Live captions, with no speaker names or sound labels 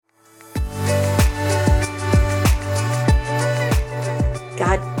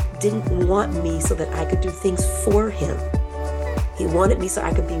didn't want me so that I could do things for him. He wanted me so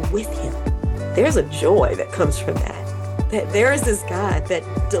I could be with him. There's a joy that comes from that there is this God that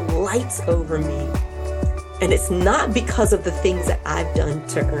delights over me. And it's not because of the things that I've done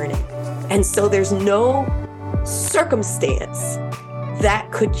to earn it. And so there's no circumstance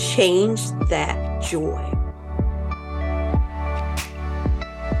that could change that joy.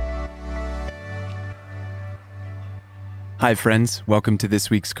 Hi, friends. Welcome to this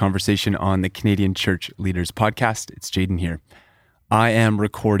week's conversation on the Canadian Church Leaders Podcast. It's Jaden here. I am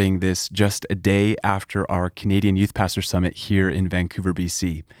recording this just a day after our Canadian Youth Pastor Summit here in Vancouver,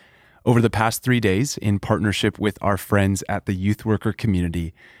 BC. Over the past 3 days, in partnership with our friends at the Youth Worker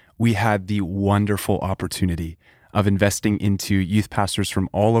community, we had the wonderful opportunity of investing into youth pastors from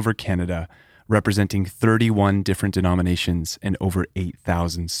all over Canada, representing 31 different denominations and over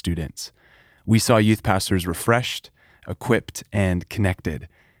 8,000 students. We saw youth pastors refreshed, equipped, and connected.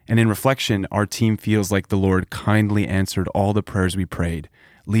 And in reflection, our team feels like the Lord kindly answered all the prayers we prayed,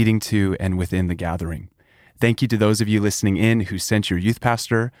 leading to and within the gathering. Thank you to those of you listening in who sent your youth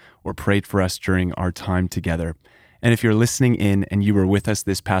pastor or prayed for us during our time together. And if you're listening in and you were with us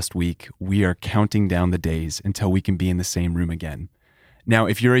this past week, we are counting down the days until we can be in the same room again. Now,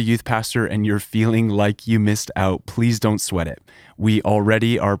 if you're a youth pastor and you're feeling like you missed out, please don't sweat it. We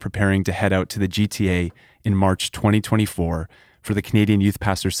already are preparing to head out to the GTA in March 2024 for the Canadian Youth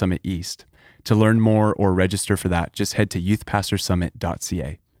Pastor Summit East. To learn more or register for that, just head to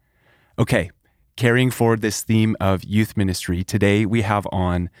youthpastorsummit.ca. Okay, carrying forward this theme of youth ministry, today we have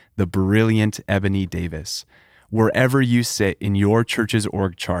on the brilliant Ebonie Davis. Wherever you sit in your church's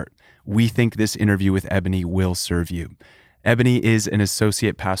org chart, we think this interview with Ebonie will serve you. Ebonie is an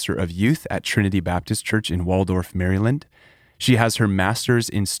associate pastor of youth at Trinity Baptist Church in Waldorf, Maryland. She has her master's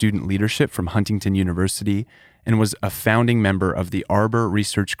in student leadership from Huntington University and was a founding member of the Arbor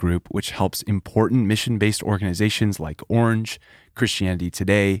Research Group, which helps important mission-based organizations like Orange, Christianity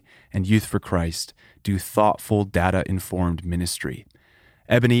Today, and Youth for Christ do thoughtful, data-informed ministry.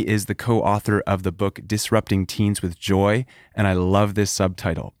 Ebonie is the co-author of the book Disrupting Teens with Joy, and I love this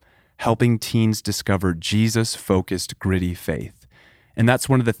subtitle, Helping Teens Discover Jesus-Focused Gritty Faith. And that's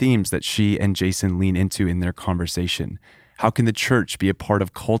one of the themes that she and Jason lean into in their conversation. How can the church be a part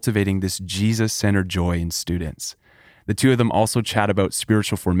of cultivating this Jesus-centered joy in students? The two of them also chat about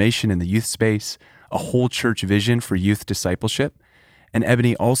spiritual formation in the youth space, a whole church vision for youth discipleship, and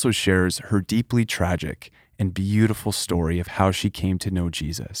Ebonie also shares her deeply tragic and beautiful story of how she came to know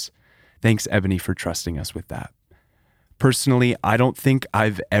Jesus. Thanks, Ebonie, for trusting us with that. Personally, I don't think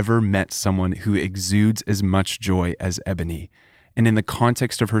I've ever met someone who exudes as much joy as Ebonie, and in the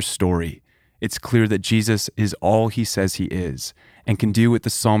context of her story, it's clear that Jesus is all he says he is and can do what the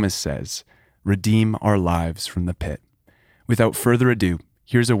psalmist says, redeem our lives from the pit. Without further ado,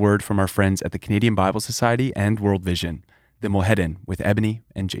 here's a word from our friends at the Canadian Bible Society and World Vision. Then we'll head in with Ebonie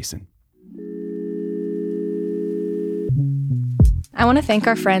and Jason. I want to thank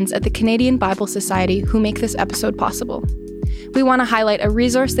our friends at the Canadian Bible Society who make this episode possible. We want to highlight a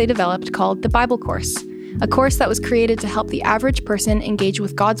resource they developed called the Bible Course, a course that was created to help the average person engage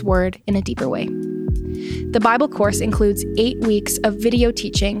with God's Word in a deeper way. The Bible Course includes 8 weeks of video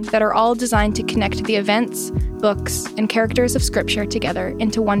teaching that are all designed to connect the events, books, and characters of Scripture together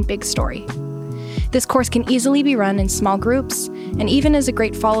into one big story. This course can easily be run in small groups, and even is a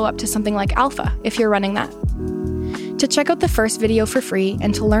great follow-up to something like Alpha if you're running that. To check out the first video for free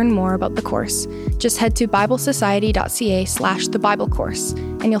and to learn more about the course, just head to biblesociety.ca/thebiblecourse,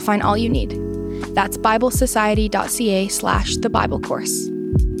 and you'll find all you need. That's biblesociety.ca/thebiblecourse.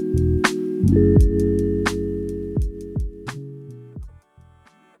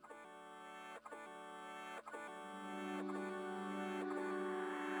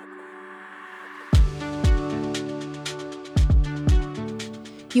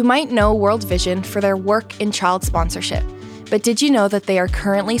 You might know World Vision for their work in child sponsorship, but did you know that they are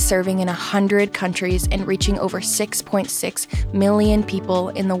currently serving in 100 countries and reaching over 6.6 million people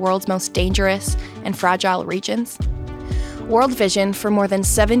in the world's most dangerous and fragile regions? World Vision, for more than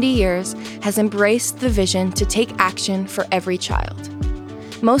 70 years, has embraced the vision to take action for every child.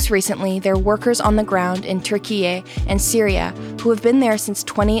 Most recently, their workers on the ground in Turkey and Syria, who have been there since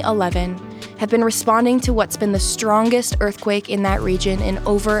 2011, have been responding to what's been the strongest earthquake in that region in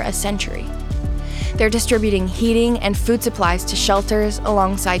over a century. They're distributing heating and food supplies to shelters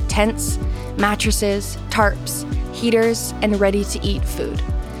alongside tents, mattresses, tarps, heaters, and ready-to-eat food.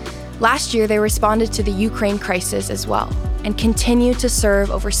 Last year, they responded to the Ukraine crisis as well, and continue to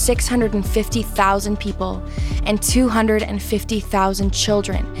serve over 650,000 people and 250,000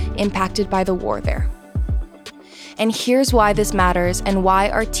 children impacted by the war there. And here's why this matters and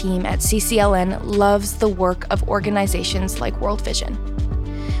why our team at CCLN loves the work of organizations like World Vision.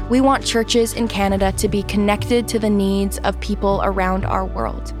 We want churches in Canada to be connected to the needs of people around our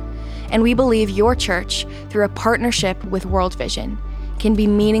world. And we believe your church, through a partnership with World Vision, can be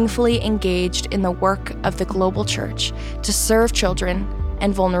meaningfully engaged in the work of the global church to serve children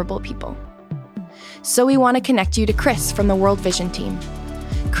and vulnerable people. So we want to connect you to Chris from the World Vision team.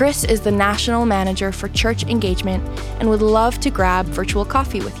 Chris is the National Manager for Church Engagement and would love to grab virtual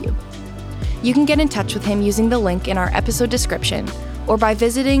coffee with you. You can get in touch with him using the link in our episode description or by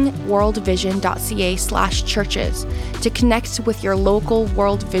visiting worldvision.ca/churches to connect with your local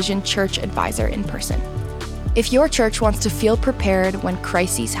World Vision Church advisor in person. If your church wants to feel prepared when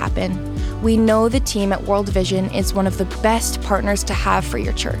crises happen, we know the team at World Vision is one of the best partners to have for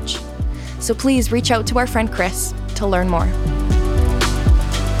your church. So please reach out to our friend Chris to learn more.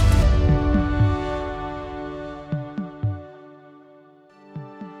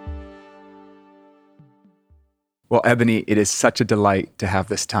 Well, Ebonie, it is such a delight to have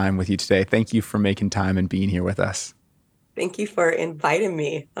this time with you today. Thank you for making time and being here with us. Thank you for inviting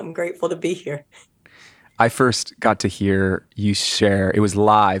me. I'm grateful to be here. I first got to hear you share, it was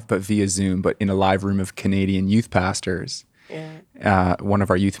live, but via Zoom, but in a live room of Canadian youth pastors, one of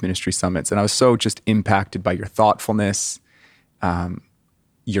our youth ministry summits. And I was so just impacted by your thoughtfulness,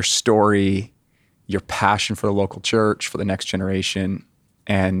 your story, your passion for the local church, for the next generation.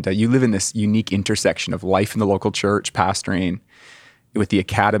 And you live in this unique intersection of life in the local church, pastoring, with the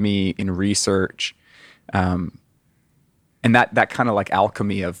academy, in research, and that kind of like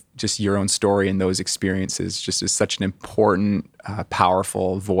alchemy of just your own story and those experiences just is such an important,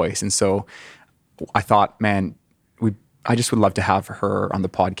 powerful voice. And so I thought, man, I just would love to have her on the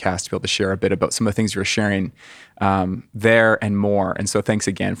podcast to be able to share a bit about some of the things you're sharing there and more. And so thanks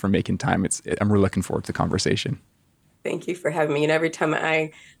again for making time. I'm really looking forward to the conversation. Thank you for having me. And every time I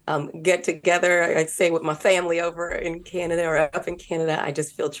get together, I say with my family over in Canada or up in Canada, I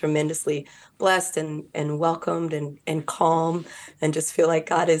just feel tremendously blessed and welcomed and calm and just feel like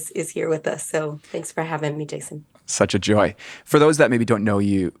God is here with us. So thanks for having me, Jason. Such a joy. For those that maybe don't know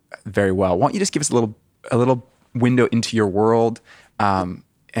you very well, why don't you just give us a little window into your world and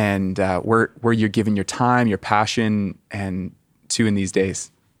where you're giving your time, your passion, and to in these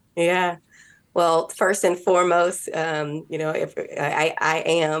days? Yeah. Well, first and foremost, if I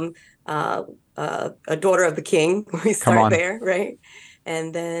am a daughter of the King. We start there, right?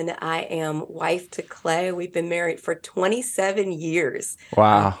 And then I am wife to Clay. We've been married for 27 years.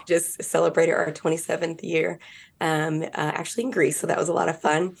 Wow. We just celebrated our 27th year, actually in Greece. So that was a lot of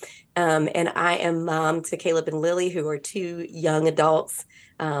fun. And I am mom to Caleb and Lily, who are two young adults.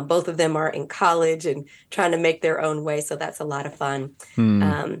 Both of them are in college and trying to make their own way. So that's a lot of fun.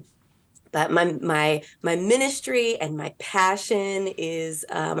 But my ministry and my passion is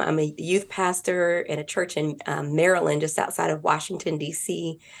I'm a youth pastor in a church in Maryland, just outside of Washington,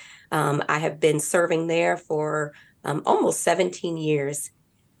 D.C. I have been serving there for almost 17 years.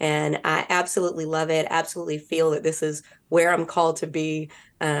 And I absolutely love it, absolutely feel that this is where I'm called to be.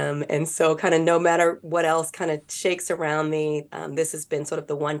 And so kind of no matter what else kind of shakes around me, this has been sort of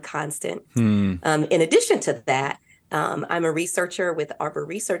the one constant. In addition to that, I'm a researcher with Arbor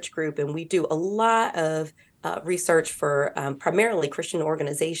Research Group, and we do a lot of research for primarily Christian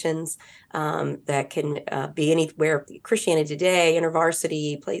organizations that can be anywhere, Christianity Today,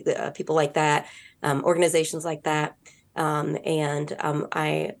 InterVarsity, people like that, organizations like that. And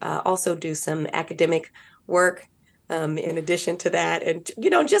I also do some academic work in addition to that, and,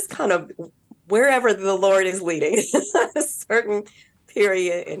 just kind of wherever the Lord is leading a certain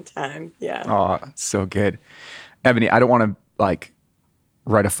period in time. Yeah. Oh, so good. Ebonie, I don't want to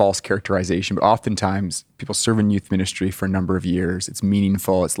write a false characterization, but oftentimes people serve in youth ministry for a number of years. It's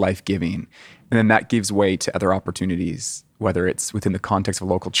meaningful, it's life-giving, and then that gives way to other opportunities, whether it's within the context of a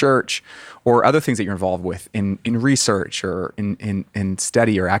local church or other things that you're involved with in research or in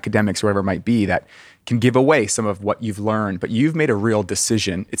study or academics or whatever it might be, that can give away some of what you've learned. But you've made a real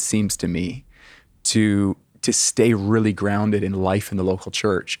decision, it seems to me, to stay really grounded in life in the local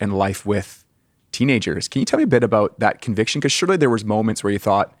church and life with teenagers. Can you tell me a bit about that conviction? Because surely there was moments where you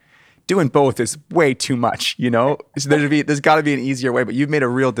thought, doing both is way too much, So there's got to be an easier way, but you've made a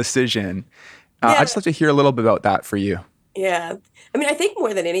real decision. I'd just love to hear a little bit about that for you. Yeah. I think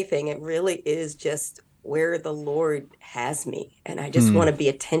more than anything, it really is just where the Lord has me. And I just want to be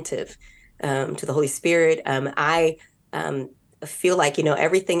attentive to the Holy Spirit. I feel like,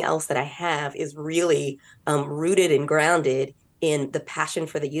 everything else that I have is really rooted and grounded in the passion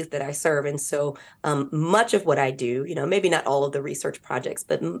for the youth that I serve. And so much of what I do, maybe not all of the research projects,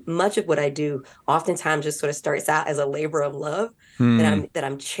 but much of what I do oftentimes just sort of starts out as a labor of love, that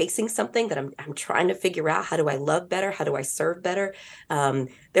I'm chasing something, that I'm trying to figure out, how do I love better? How do I serve better?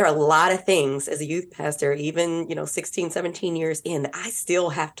 There are a lot of things as a youth pastor, even, 16, 17 years in, that I still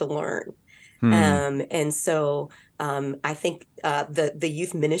have to learn. And so I think the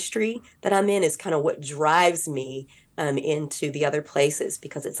youth ministry that I'm in is kind of what drives me into the other places,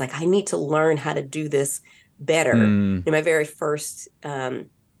 because it's like, I need to learn how to do this better. My very first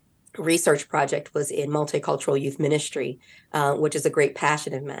research project was in multicultural youth ministry, which is a great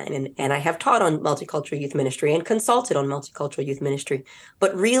passion of mine. And I have taught on multicultural youth ministry and consulted on multicultural youth ministry.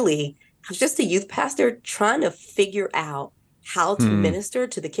 But really, I was just a youth pastor trying to figure out how to minister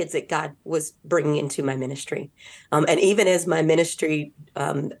to the kids that God was bringing into my ministry. And even as my ministry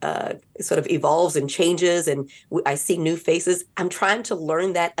sort of evolves and changes and I see new faces, I'm trying to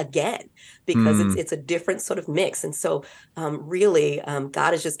learn that again, because it's a different sort of mix. And so really,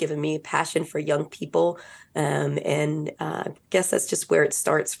 God has just given me a passion for young people. And I guess that's just where it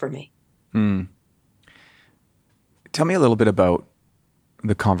starts for me. Tell me a little bit about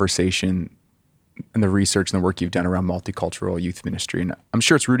the conversation and the research and the work you've done around multicultural youth ministry. And I'm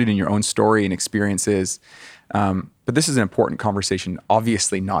sure it's rooted in your own story and experiences. But this is an important conversation,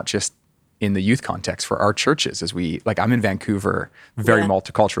 obviously not just in the youth context for our churches, I'm in Vancouver, very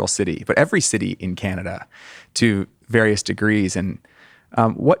multicultural city, but every city in Canada to various degrees. And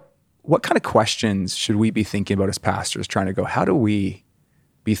what kind of questions should we be thinking about as pastors, trying to go, how do we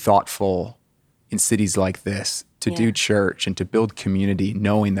be thoughtful in cities like this to do church and to build community,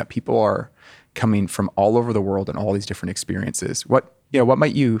 knowing that people are coming from all over the world and all these different experiences? What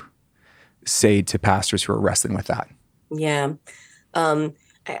might you say to pastors who are wrestling with that? Yeah.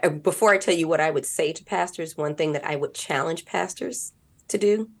 Before I tell you what I would say to pastors, one thing that I would challenge pastors to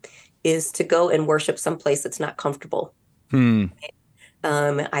do is to go and worship someplace that's not comfortable.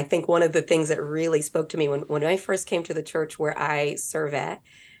 I think one of the things that really spoke to me when I first came to the church where I serve at,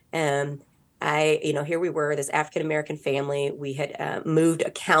 here we were, this African-American family. We had moved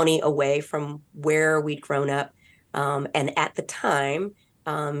a county away from where we'd grown up. And at the time,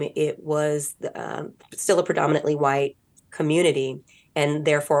 it was still a predominantly white community, and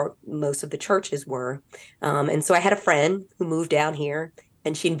therefore most of the churches were. And so I had a friend who moved down here,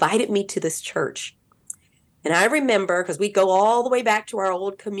 and she invited me to this church. And I remember, because we go all the way back to our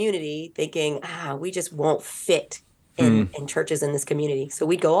old community, thinking, we just won't fit in churches in this community. So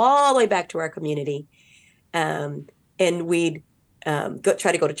we'd go all the way back to our community, and we'd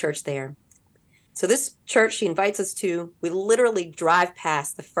try to go to church there. So this church she invites us to, we literally drive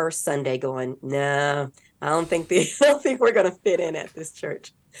past the first Sunday going, no, I don't think we're going to fit in at this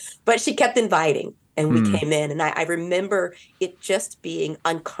church. But she kept inviting, and we came in. And I remember it just being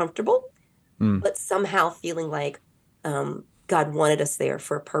uncomfortable, but somehow feeling like God wanted us there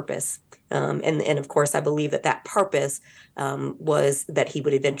for a purpose. And of course, I believe that purpose was that he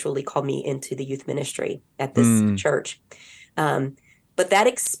would eventually call me into the youth ministry at this church. But that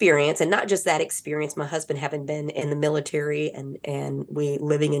experience, and not just that experience, my husband having been in the military and we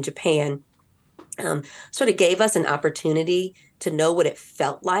living in Japan, sort of gave us an opportunity to know what it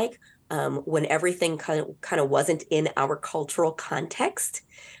felt like when everything kind of wasn't in our cultural context.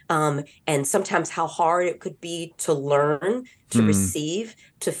 And sometimes how hard it could be to learn, to receive,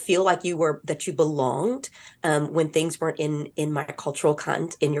 to feel like that you belonged when things weren't in your cultural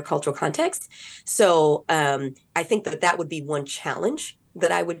context. So I think that would be one challenge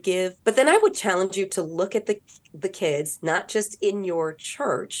that I would give. But then I would challenge you to look at the kids, not just in your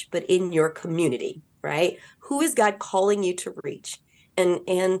church, but in your community, right? Who is God calling you to reach?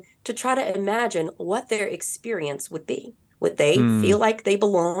 And to try to imagine what their experience would be. Would they feel like they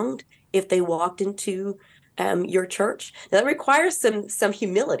belonged if they walked into your church? Now, that requires some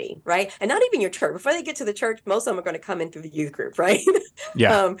humility, right? And not even your church. Before they get to the church, most of them are going to come in through the youth group, right?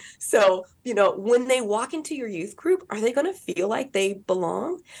 Yeah. So, when they walk into your youth group, are they going to feel like they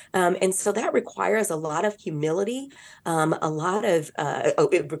belong? And so that requires a lot of humility,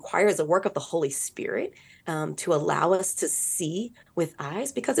 it requires a work of the Holy Spirit to allow us to see with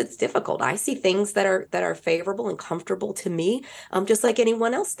eyes, because it's difficult. I see things that are favorable and comfortable to me, just like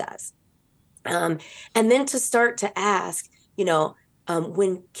anyone else does. And then to start to ask,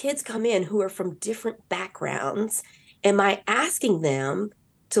 when kids come in who are from different backgrounds, am I asking them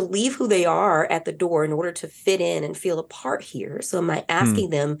to leave who they are at the door in order to fit in and feel a part here? So am I asking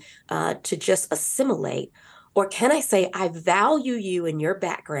them to just assimilate? Or can I say, I value you and your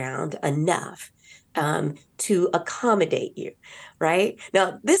background enough to accommodate you, right?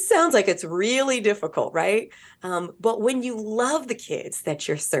 Now, this sounds like it's really difficult, right? But when you love the kids that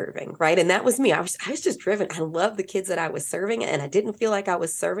you're serving, right? And that was me. I was just driven. I love the kids that I was serving, and I didn't feel like I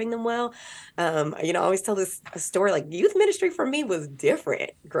was serving them well. I always tell this story, like youth ministry for me was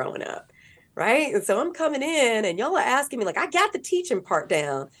different growing up. Right. And so I'm coming in and y'all are asking me, like, I got the teaching part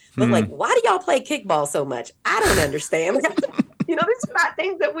down, but like, why do y'all play kickball so much? I don't understand. These are not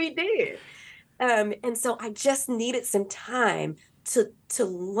things that we did. And so I just needed some time to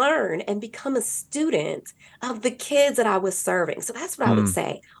learn and become a student of the kids that I was serving. So that's what I would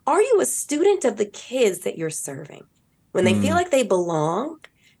say. Are you a student of the kids that you're serving? When they feel like they belong,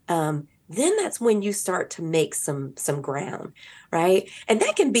 then that's when you start to make some ground, right? And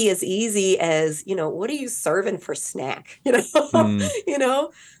that can be as easy as, what are you serving for snack? Do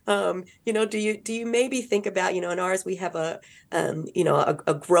you maybe think about, in ours we have a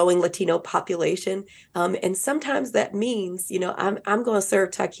growing Latino population, and sometimes that means, I'm going to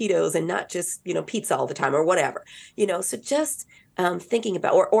serve taquitos and not just pizza all the time or whatever, So just thinking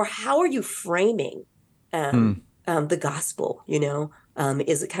about, or how are you framing the gospel,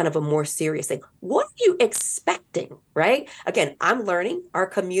 is kind of a more serious thing. What are you expecting, right? Again, I'm learning. Our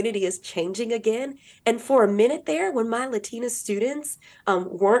community is changing again. And for a minute there, when my Latina students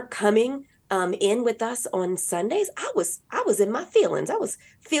weren't coming in with us on Sundays, I was in my feelings. I was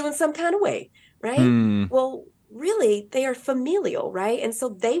feeling some kind of way, right? Well, really, they are familial, right? And so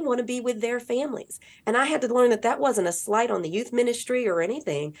they want to be with their families. And I had to learn that wasn't a slight on the youth ministry or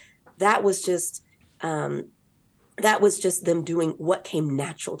anything. That was just them doing what came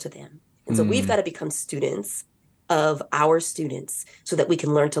natural to them. And so we've got to become students of our students so that we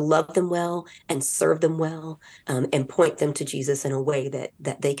can learn to love them well and serve them well, and point them to Jesus in a way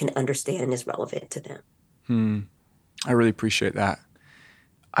that they can understand and is relevant to them. I really appreciate that.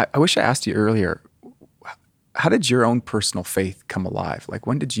 I wish I asked you earlier, how did your own personal faith come alive? Like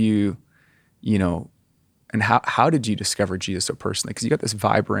when did you, and how did you discover Jesus so personally? Because you got this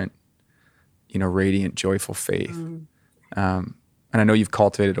vibrant, radiant, joyful faith. And I know you've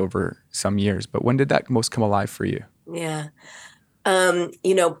cultivated over some years, but when did that most come alive for you? Yeah.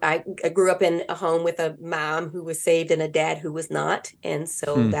 I grew up in a home with a mom who was saved and a dad who was not. And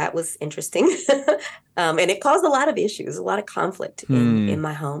so that was interesting. And it caused a lot of issues, a lot of conflict in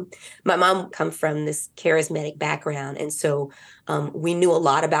my home. My mom comes from this charismatic background. And so we knew a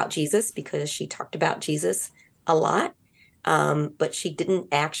lot about Jesus because she talked about Jesus a lot. But she didn't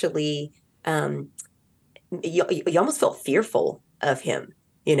actually, you almost felt fearful of him.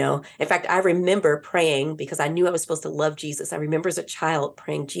 In fact, I remember praying because I knew I was supposed to love Jesus. I remember as a child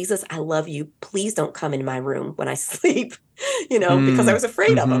praying, Jesus, I love you. Please don't come in my room when I sleep, because I was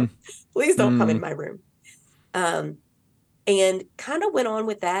afraid of him. Please don't come in my room. And kind of went on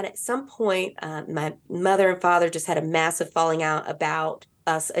with that. At some point, my mother and father just had a massive falling out about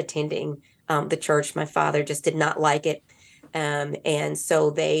us attending the church. My father just did not like it. And so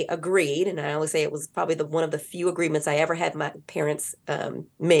they agreed, and I always say it was probably one of the few agreements I ever had my parents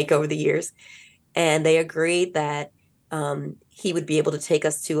make over the years. And they agreed that he would be able to take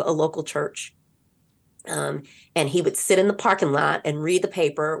us to a local church. And he would sit in the parking lot and read the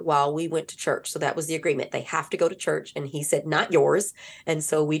paper while we went to church. So that was the agreement. They have to go to church. And he said, not yours. And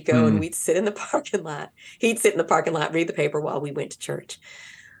so we'd go and we'd sit in the parking lot. He'd sit in the parking lot, read the paper while we went to church.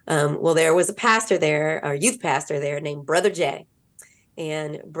 Well, there was a pastor there, or youth pastor there named Brother Jay.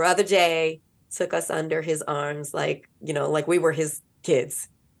 And Brother Jay took us under his arms like we were his kids.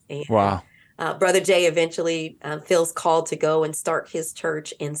 And, wow. Brother Jay eventually feels called to go and start his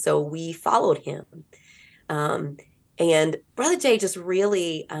church. And so we followed him. And Brother Jay just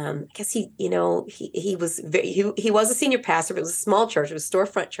really, I guess he was he was a senior pastor, but it was a small church. It was a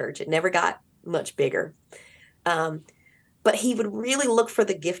storefront church. It never got much bigger. But he would really look for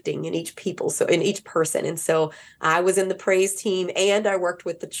the gifting in each in each person. And so I was in the praise team and I worked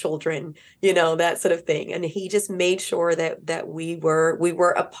with the children, that sort of thing. And he just made sure that we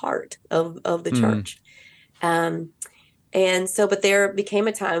were a part of the church. And so, but there became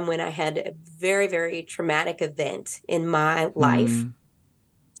a time when I had a very, very traumatic event in my life.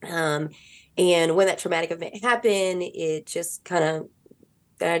 And when that traumatic event happened, it just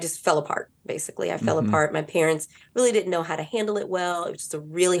I just fell apart, basically. I fell apart. My parents really didn't know how to handle it well. It was just a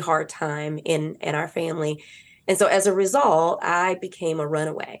really hard time in our family. And so as a result, I became a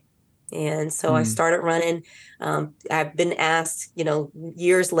runaway. And so I started running. I've been asked,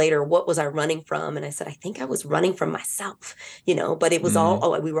 years later, what was I running from? And I said, I think I was running from myself, but it was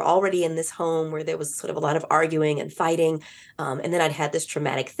we were already in this home where there was sort of a lot of arguing and fighting. And then I'd had this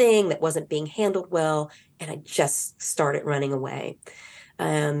traumatic thing that wasn't being handled well. And I just started running away.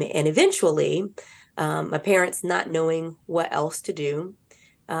 And eventually, my parents, not knowing what else to do,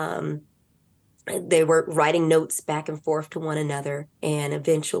 they were writing notes back and forth to one another, and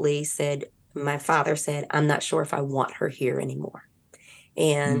eventually my father said, I'm not sure if I want her here anymore.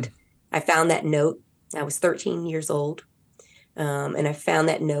 And I found that note. I was 13 years old. And I found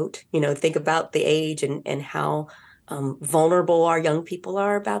that note, think about the age and how vulnerable our young people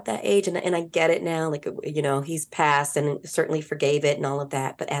are about that age. And I get it now, he's passed and certainly forgave it and all of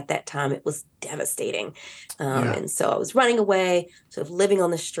that. But at that time, it was devastating. And so I was running away, sort of living on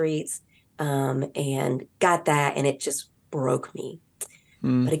the streets. And got that, and it just broke me.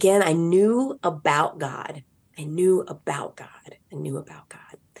 But again, I knew about God.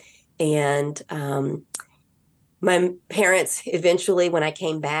 And my parents eventually, when I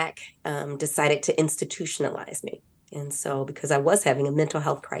came back, decided to institutionalize me. And so, because I was having a mental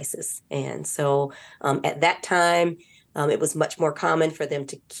health crisis. And so at that time, it was much more common for them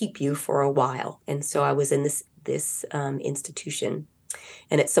to keep you for a while. And so I was in this institution.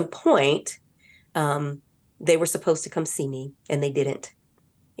 And at some point, they were supposed to come see me, and they didn't.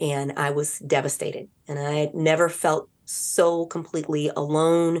 And I was devastated. And I had never felt so completely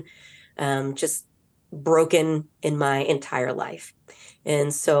alone, just broken in my entire life.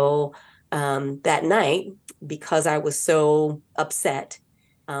 And so that night, because I was so upset,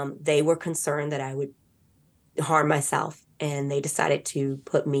 they were concerned that I would harm myself. And they decided to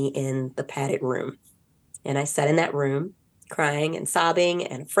put me in the padded room. And I sat in that room, crying and sobbing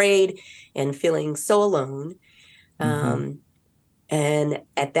and afraid and feeling so alone. And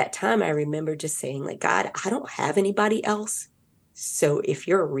at that time, I remember just saying, God, I don't have anybody else. So if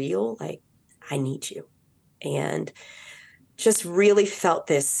you're real, I need you. And just really felt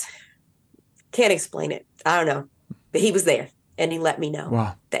this, can't explain it. I don't know, but he was there, and he let me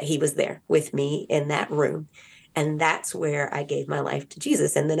know that he was there with me in that room. And that's where I gave my life to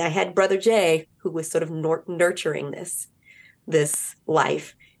Jesus. And then I had Brother Jay, who was sort of nurturing this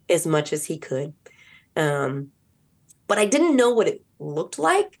life as much as he could. But I didn't know what it looked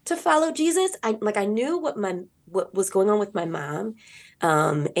like to follow Jesus. I knew what was going on with my mom.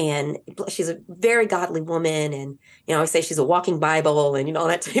 And she's a very godly woman. And, I say she's a walking Bible and, all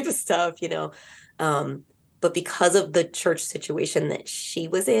that type of stuff, but because of the church situation that she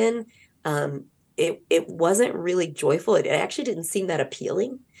was in, it wasn't really joyful. It actually didn't seem that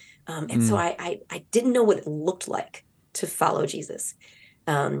appealing. And so I didn't know what it looked like to follow Jesus.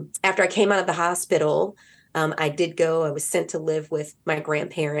 After I came out of the hospital, I was sent to live with my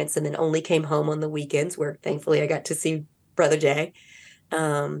grandparents, and then only came home on the weekends, where thankfully I got to see Brother Jay.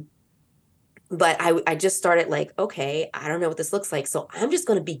 But I just started okay, I don't know what this looks like. So I'm just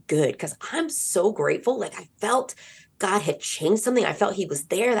going to be good, because I'm so grateful. I felt God had changed something. I felt he was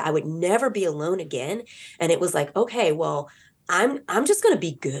there, that I would never be alone again. And it was okay, well, I'm just going to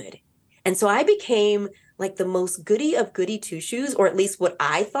be good. And so I became the most goody of goody two shoes, or at least what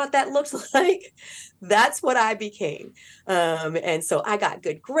I thought that looked like. That's what I became. And so I got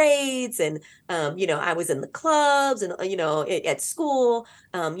good grades, and, I was in the clubs and, at school,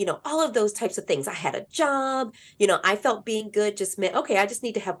 all of those types of things. I had a job, I felt being good just meant, okay, I just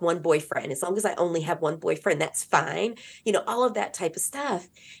need to have one boyfriend. As long as I only have one boyfriend, that's fine. All of that type of stuff.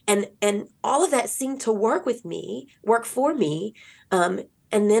 And all of that seemed to work for me. And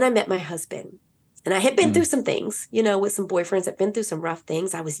then I met my husband. And I had been through some things, with some boyfriends. I'd been through some rough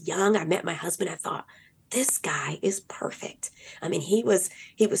things. I was young. I met my husband. I thought, this guy is perfect. I mean, he was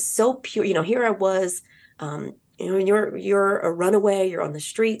so pure. Here I was, you're a runaway. You're on the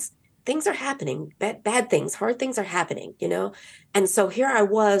streets. Things are happening. Bad things, hard things are happening, And so here I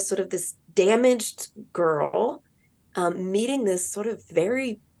was, sort of this damaged girl, meeting this sort of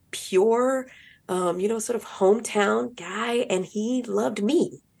very pure, sort of hometown guy, and he loved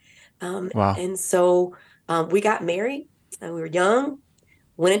me. And so we got married, and we were young,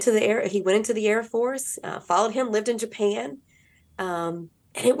 he went into the Air Force, followed him, lived in Japan. And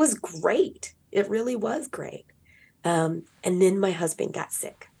it was great. It really was great. And then my husband got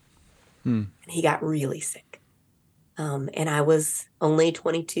sick, and he got really sick. And I was only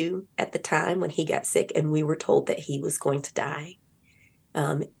 22 at the time when he got sick, and we were told that he was going to die.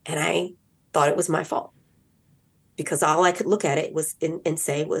 And I thought it was my fault, because all I could look at it was and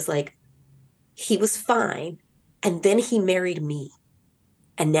say was he was fine. And then he married me,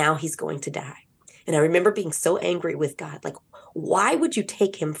 and now he's going to die. And I remember being so angry with God, Why would you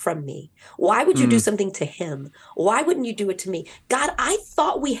take him from me? Why would you do something to him? Why wouldn't you do it to me? God, I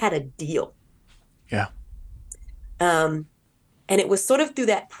thought we had a deal. Yeah. Um, and it was sort of through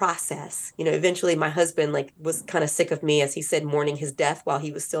that process, eventually my husband was kind of sick of me, as he said, mourning his death while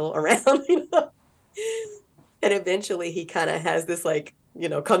he was still around, And eventually he kind of has this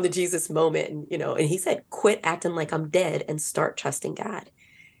come to Jesus moment, and he said, quit acting like I'm dead and start trusting God.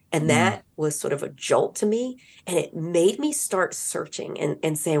 And that was sort of a jolt to me. And it made me start searching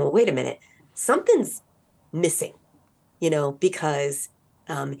and saying, well, wait a minute, something's missing, because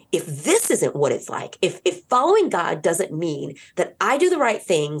if this isn't what it's like, if following God doesn't mean that I do the right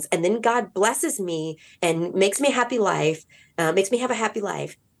things and then God blesses me and makes me a happy life, makes me have a happy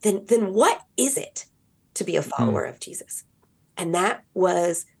life, then what is it to be a follower of Jesus? And that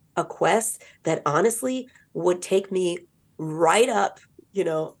was a quest that honestly would take me right up,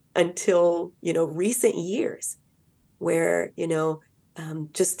 until, recent years where,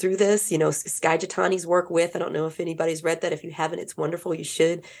 just through this, Skye Jitani's work with, I don't know if anybody's read that. If you haven't, it's wonderful. You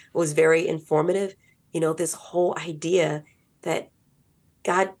should. It was very informative. This whole idea that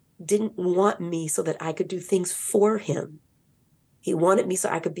God didn't want me so that I could do things for him. He wanted me so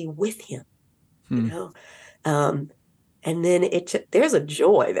I could be with him, and then there's a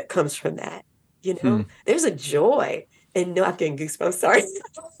joy that comes from that, there's a joy. And no, I'm getting goosebumps. Sorry.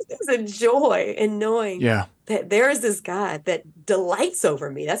 There's a joy in knowing that there is this God that delights over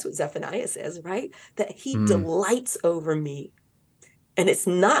me. That's what Zephaniah says, right? That he delights over me. And it's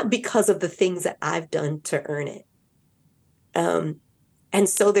not because of the things that I've done to earn it. And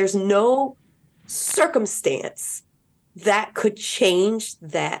so there's no circumstance that could change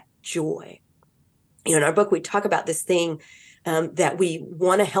that joy. In our book, we talk about this thing that we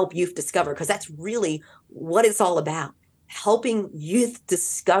want to help youth discover, because that's really what it's all about. Helping youth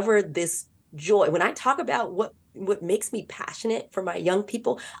discover this joy. When I talk about what makes me passionate for my young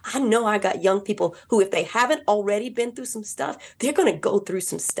people, I know I got young people who, if they haven't already been through some stuff, they're going to go through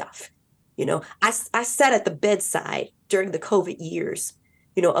some stuff. I sat at the bedside during the COVID years,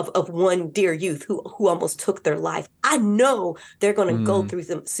 of one dear youth who almost took their life. I know they're going to go through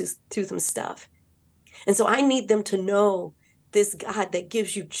some stuff. And so I need them to know this God that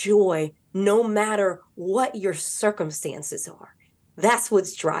gives you joy no matter what your circumstances are. That's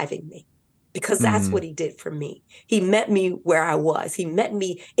what's driving me, because that's what he did for me. He met me where I was. He met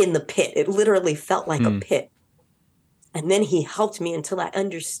me in the pit. It literally felt like a pit. And then he helped me until I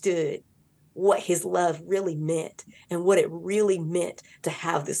understood what his love really meant and what it really meant to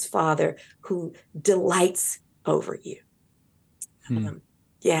have this Father who delights over you.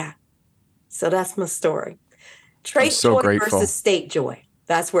 So that's my story. Trait joy versus state joy.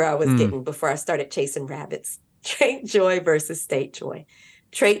 That's where I was getting before I started chasing rabbits. Trait joy versus state joy.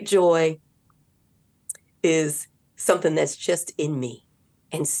 Trait joy is something that's just in me.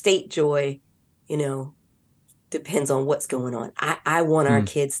 And state joy, depends on what's going on. I want our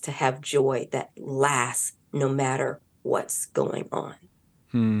kids to have joy that lasts no matter what's going on.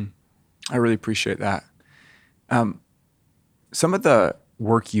 I really appreciate that. Some of the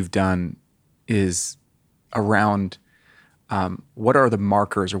work you've done is around what are the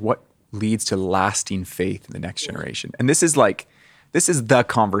markers or what leads to lasting faith in the next generation. And this is the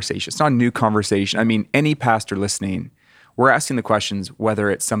conversation. It's not a new conversation. I mean, any pastor listening, we're asking the questions, whether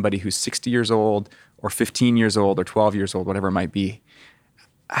it's somebody who's 60 years old or 15 years old or 12 years old, whatever it might be.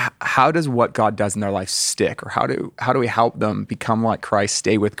 How does what God does in their life stick? Or how do we help them become like Christ,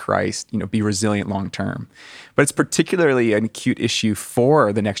 stay with Christ, be resilient long term? But it's particularly an acute issue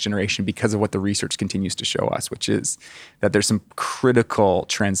for the next generation because of what the research continues to show us, which is that there's some critical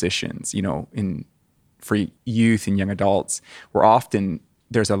transitions, for youth and young adults, where often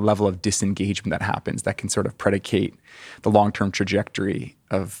there's a level of disengagement that happens that can sort of predicate the long-term trajectory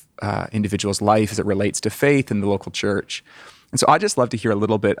of individuals' life as it relates to faith in the local church. And so I'd just love to hear a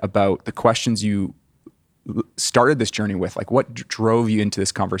little bit about the questions you started this journey with. Like, what drove you into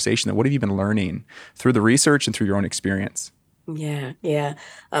this conversation? And what have you been learning through the research and through your own experience? Yeah.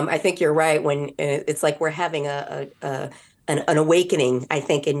 I think you're right. When it's like we're having an awakening, I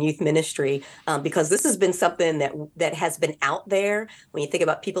think, in youth ministry, because this has been something that has been out there. When you think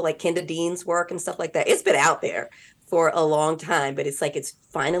about people like Kenda Dean's work and stuff like that, it's been out there for a long time, but it's like it's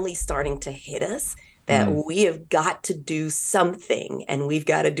finally starting to hit us that we have got to do something, and we've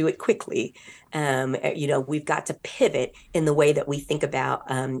got to do it quickly. We've got to pivot in the way that we think about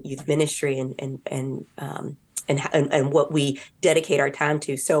youth ministry and what we dedicate our time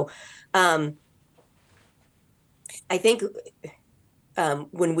to. So I think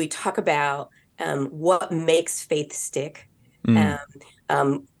when we talk about what makes faith stick, in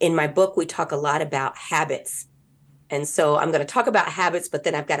my book, we talk a lot about habits And so I'm going to talk about habits, but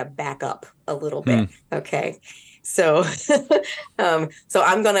then I've got to back up a little bit. Okay. So, so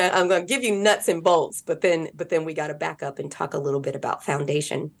I'm gonna give you nuts and bolts, but then we got to back up and talk a little bit about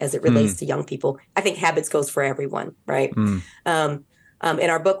foundation as it relates to young people. I think habits goes for everyone, right? In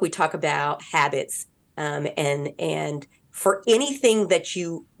our book, we talk about habits, and for anything that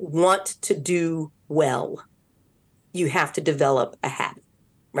you want to do well, you have to develop a habit,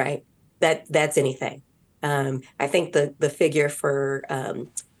 right? That's anything. I think the figure for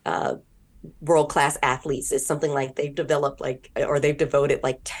world-class athletes is something like they've devoted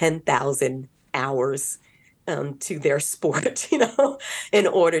like 10,000 hours to their sport, in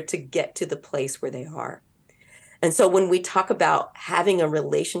order to get to the place where they are. And so when we talk about having a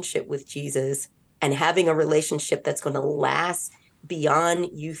relationship with Jesus and having a relationship that's going to last beyond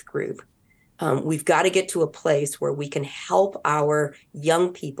youth group, we've got to get to a place where we can help our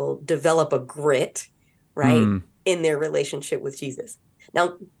young people develop a grit, right, in their relationship with Jesus.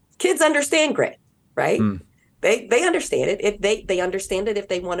 Now, kids understand grit, right? They understand it. If they understand it if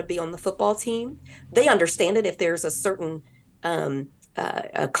they want to be on the football team. They understand it if there's a certain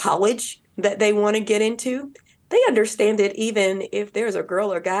a college that they want to get into. They understand it even if there's a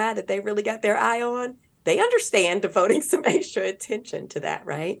girl or guy that they really got their eye on. They understand devoting some extra attention to that,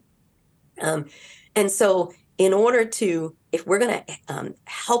 right? And so in order to, if we're going to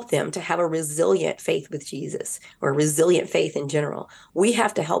help them to have a resilient faith with Jesus or a resilient faith in general, we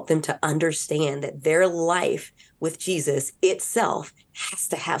have to help them to understand that their life with Jesus itself has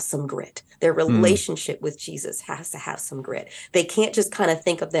to have some grit. Their relationship with Jesus has to have some grit. They can't just kind of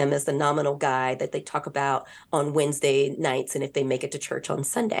think of them as the nominal guy that they talk about on Wednesday nights and if they make it to church on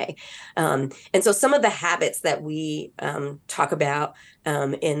Sunday. And so some of the habits that we talk about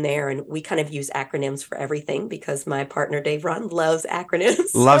in there, and we kind of use acronyms for everything because my partner Dave Ron loves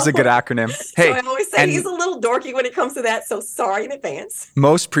acronyms. Loves a good acronym. Hey, so I always say he's a little dorky when it comes to that. So sorry in advance.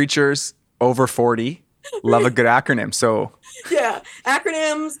 Most preachers over 40 love a good acronym. So yeah,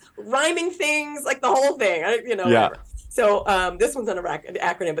 acronyms, rhyming things, like the whole thing. Yeah. Whatever. So this one's an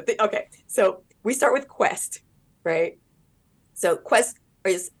acronym, but okay. So we start with Quest, right? So Quest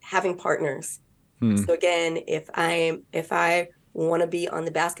is having partners. So again, if I want to be on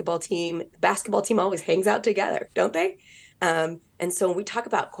the basketball team always hangs out together, don't they? And so when we talk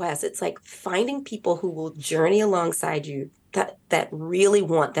about Quest, it's like finding people who will journey alongside you that really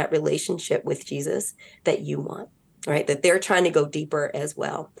want that relationship with Jesus that you want, right? That they're trying to go deeper as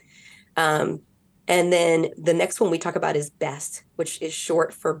well. And then the next one we talk about is BEST, which is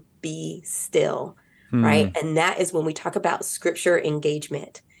short for be still, right? And that is when we talk about scripture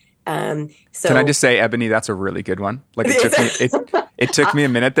engagement. So can I just say, Ebonie, that's a really good one. Like it took me a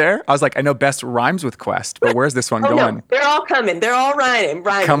minute there. I was like, I know BEST rhymes with Quest, but where's this one going? No, they're all coming. They're all rhyming.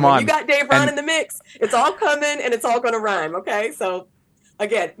 Come on. When you got Dave Ron in the mix, it's all coming and it's all going to rhyme. Okay. So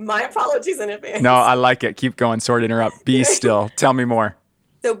again, my apologies in advance. No, I like it. Keep going. Sorry to interrupt. Be still. Tell me more.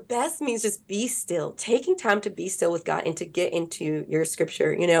 So BEST means just be still, taking time to be still with God and to get into your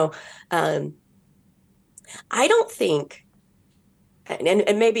scripture. I don't think,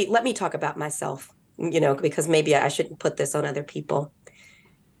 and maybe let me talk about myself, because maybe I shouldn't put this on other people.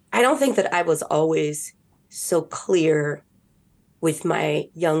 I don't think that I was always so clear with my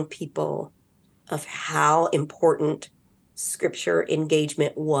young people of how important scripture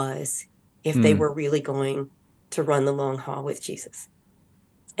engagement was if they were really going to run the long haul with Jesus.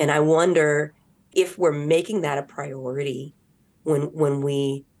 And I wonder if we're making that a priority when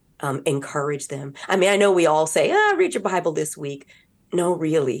we encourage them. I mean, I know we all say, read your Bible this week. No,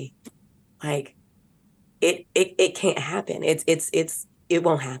 really, like it can't happen. It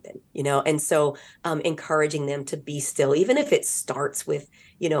won't happen, And so encouraging them to be still, even if it starts with,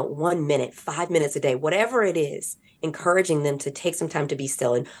 1 minute, 5 minutes a day, whatever it is, encouraging them to take some time to be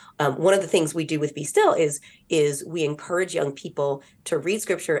still. And one of the things we do with Be Still is we encourage young people to read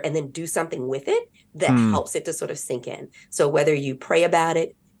scripture and then do something with it that helps it to sort of sink in. So whether you pray about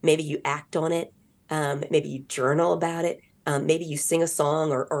it, maybe you act on it, maybe you journal about it, maybe you sing a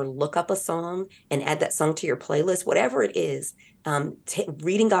song or look up a song and add that song to your playlist, whatever it is,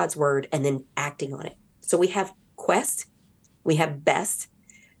 reading God's word and then acting on it. So we have Quest, we have BEST,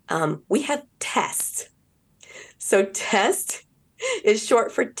 we have TEST. So TEST is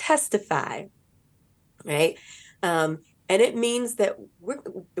short for testify, right? And it means that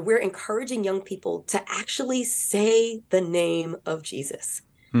we're encouraging young people to actually say the name of Jesus.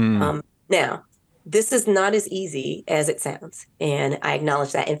 Now, this is not as easy as it sounds, and I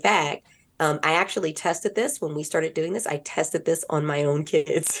acknowledge that. In fact, I actually tested this when we started doing this. I tested this on my own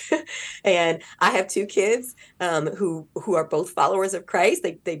kids. And I have two kids who are both followers of Christ.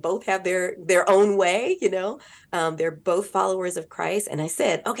 They both have their own way, they're both followers of Christ. And I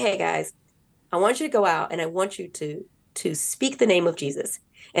said, okay, guys, I want you to go out and I want you to speak the name of Jesus.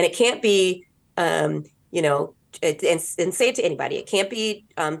 And it can't be, and say it to anybody. It can't be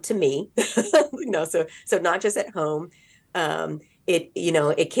to me, so not just at home.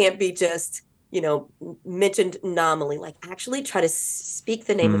 It can't be just, mentioned nominally, like actually try to speak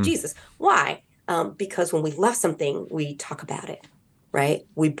the name of Jesus. Why? Because when we love something, we talk about it, right?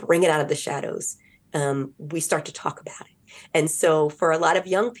 We bring it out of the shadows. We start to talk about it. And so for a lot of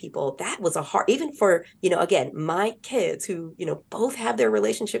young people, that was a hard, even for, again, my kids who, both have their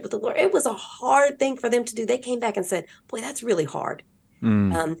relationship with the Lord, it was a hard thing for them to do. They came back and said, boy, that's really hard.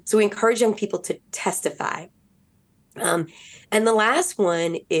 So we encourage young people to testify. And the last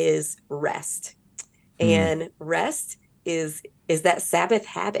one is rest. And rest is that Sabbath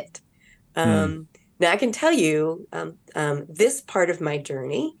habit. Now I can tell you this part of my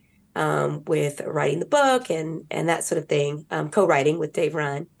journey with writing the book and that sort of thing, co-writing with Dave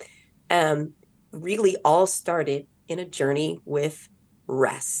Ryan, really all started in a journey with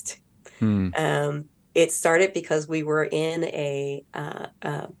rest. It started because we were in a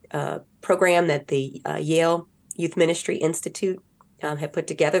program that the Yale Youth Ministry Institute had put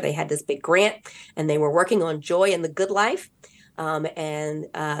together. They had this big grant, and they were working on joy in the good life. And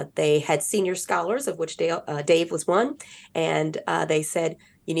they had senior scholars, of which Dave was one. And they said,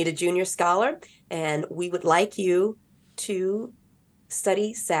 you need a junior scholar, and we would like you to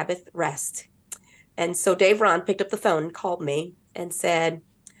study Sabbath rest. And so Dave Ron picked up the phone and called me and said,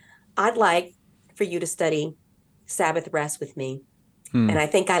 I'd like for you to study Sabbath rest with me. And I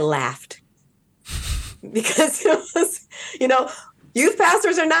think I laughed because it was, youth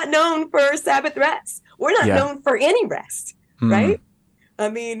pastors are not known for Sabbath rest. We're not known for any rest, right? I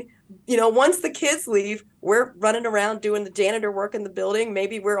mean, once the kids leave, we're running around doing the janitor work in the building.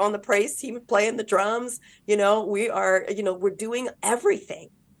 Maybe we're on the praise team playing the drums. We are, we're doing everything.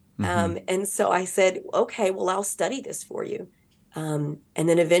 And so I said, okay, well, I'll study this for you. And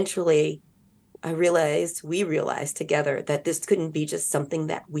then eventually we realized together that this couldn't be just something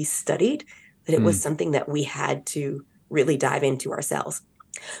that we studied, that it was something that we had to really dive into ourselves.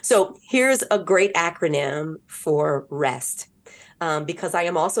 So here's a great acronym for rest. Because I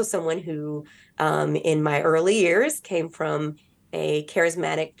am also someone who, in my early years, came from a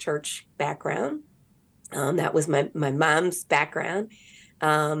charismatic church background. That was my mom's background.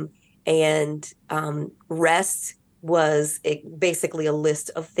 And rest was basically a list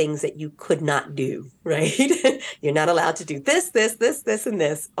of things that you could not do, right? You're not allowed to do this, and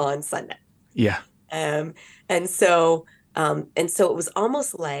this on Sunday. Yeah. And so it was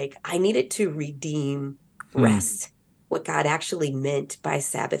almost like I needed to redeem rest. What God actually meant by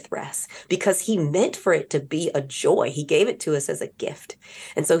Sabbath rest, because he meant for it to be a joy. He gave it to us as a gift.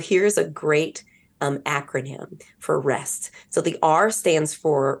 And so here's a great acronym for rest. So the R stands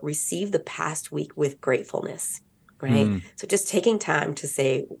for receive the past week with gratefulness, right? So just taking time to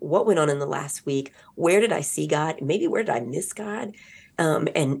say, what went on in the last week? Where did I see God? Maybe where did I miss God?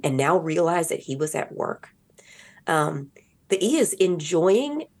 And now realize that he was at work. The E is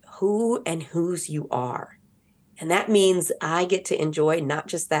enjoying who and whose you are. And that means I get to enjoy not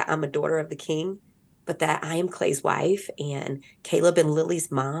just that I'm a daughter of the King, but that I am Clay's wife and Caleb and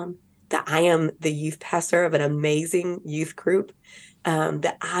Lily's mom, that I am the youth pastor of an amazing youth group,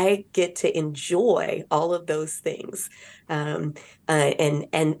 that I get to enjoy all of those things. And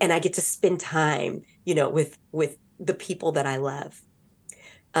I get to spend time, with the people that I love.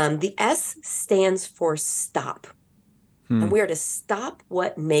 The S stands for stop. And we are to stop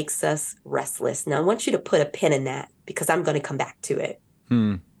what makes us restless. Now, I want you to put a pin in that because I'm going to come back to it.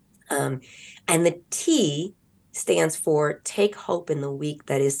 And the T stands for take hope in the week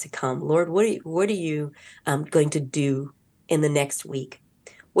that is to come. Lord, what are you going to do in the next week?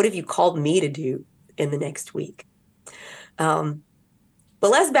 What have you called me to do in the next week? But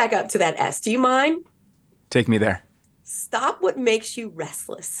let's back up to that S. Do you mind? Take me there. Stop what makes you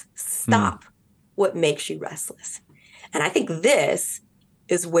restless. Stop what makes you restless. And I think this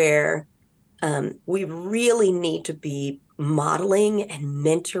is where we really need to be modeling and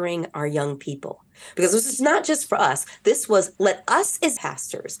mentoring our young people. Because this is not just for us. This was, let us as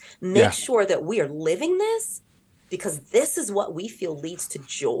pastors make sure that we are living this, because this is what we feel leads to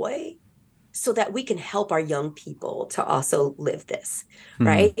joy, so that we can help our young people to also live this,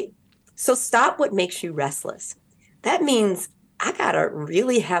 right? So stop what makes you restless. That means I got to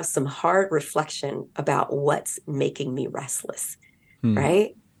really have some hard reflection about what's making me restless,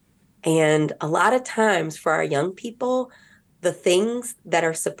 right? And a lot of times for our young people, the things that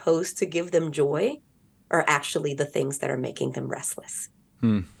are supposed to give them joy are actually the things that are making them restless.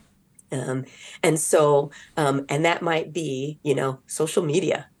 Hmm. And so, and that might be, social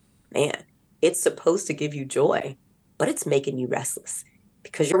media. Man, it's supposed to give you joy, but it's making you restless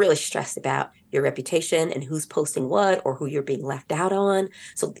because you're really stressed about your reputation and who's posting what or who you're being left out on.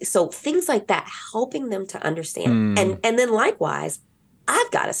 So things like that, helping them to understand. And then likewise,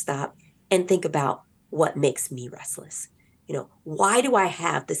 I've got to stop and think about what makes me restless. Why do I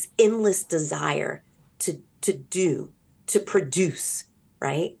have this endless desire to produce,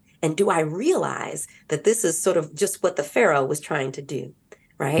 right? And do I realize that this is sort of just what the Pharaoh was trying to do,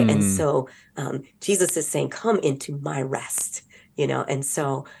 right? And so Jesus is saying, come into my rest, And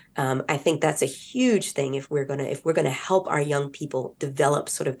so I think that's a huge thing if we're gonna help our young people develop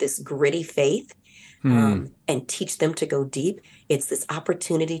sort of this gritty faith and teach them to go deep. It's this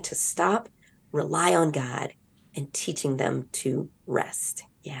opportunity to stop, rely on God, and teaching them to rest.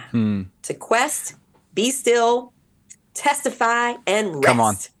 Yeah. To quest, be still, testify, and rest. Come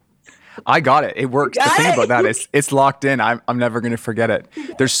on. I got it. It works. The thing about that is it's locked in. I'm never going to forget it.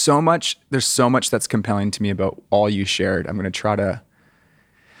 There's so much that's compelling to me about all you shared. I'm going to try to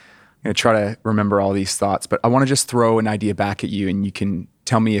remember all these thoughts, but I want to just throw an idea back at you and you can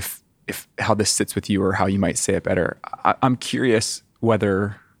tell me if how this sits with you or how you might say it better. I'm curious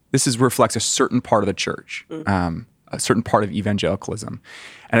whether this reflects a certain part of the church, a certain part of evangelicalism.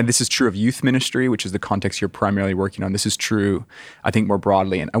 And this is true of youth ministry, which is the context you're primarily working on. This is true, I think, more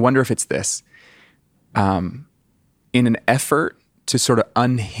broadly. And I wonder if it's this. In an effort to sort of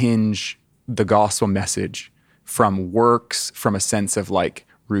unhinge the gospel message from works, from a sense of like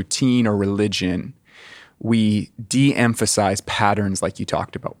routine or religion, we de-emphasize patterns like you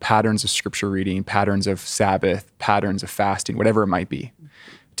talked about, patterns of scripture reading, patterns of Sabbath, patterns of fasting, whatever it might be,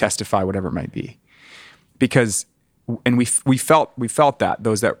 testify, whatever it might be. Because and we felt that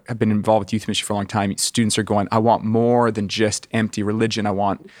those that have been involved with youth ministry for a long time, students are going, I want more than just empty religion. I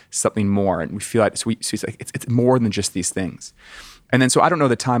want something more. And we feel like it's more than just these things. And then, so I don't know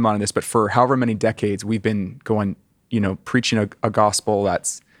the timeline on this, but for however many decades we've been going, preaching a gospel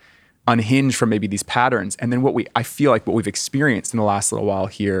that's unhinged from maybe these patterns. And then I feel like what we've experienced in the last little while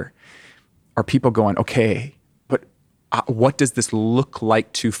here are people going, okay, but what does this look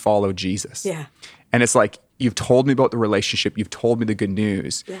like to follow Jesus? Yeah. And it's like, you've told me about the relationship. You've told me the good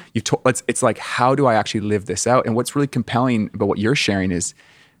news. Yeah. It's like, how do I actually live this out? And what's really compelling about what you're sharing is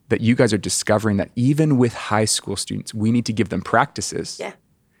that you guys are discovering that even with high school students, we need to give them practices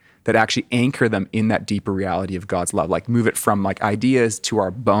that actually anchor them in that deeper reality of God's love, like move it from like ideas to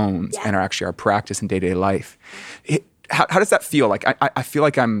our bones and are actually our practice in day-to-day life. How does that feel? Like, I feel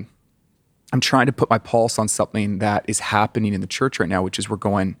like I'm trying to put my pulse on something that is happening in the church right now, which is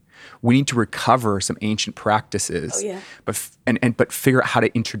we need to recover some ancient practices, but figure out how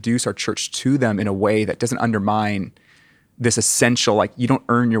to introduce our church to them in a way that doesn't undermine this essential, like you don't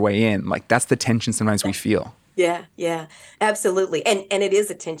earn your way in. Like that's the tension sometimes we feel. Yeah, absolutely. And it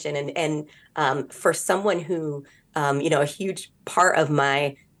is a tension. And for someone who, a huge part of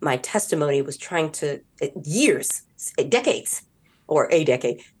my testimony was trying to decades,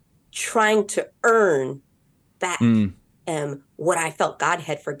 trying to earn back what I felt God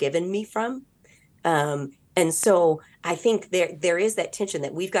had forgiven me from. And so I think there is that tension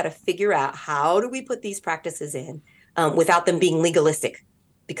that we've got to figure out, how do we put these practices in without them being legalistic?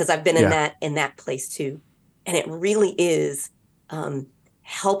 Because I've been in that place too. And it really is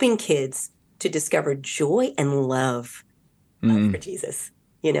helping kids to discover joy and love for Jesus.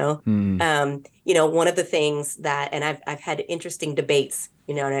 One of the things that, and I've had interesting debates,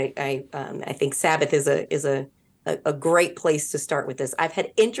 and I think Sabbath is a great place to start with this. I've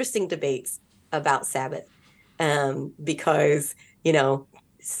had interesting debates about Sabbath because,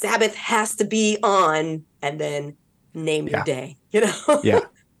 Sabbath has to be on and then name your day,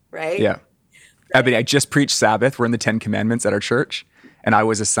 right? Yeah. Ebony, I just preached Sabbath. We're in the 10 Commandments at our church, and I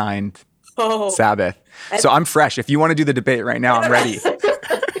was assigned Sabbath. So I'm fresh. If you want to do the debate right now, I'm ready.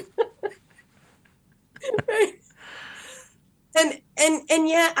 And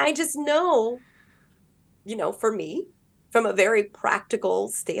yet I just know, for me, from a very practical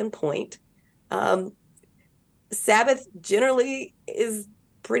standpoint, Sabbath generally is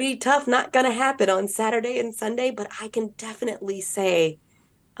pretty tough, not going to happen on Saturday and Sunday, but I can definitely say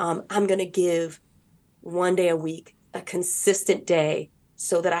I'm going to give one day a week, a consistent day,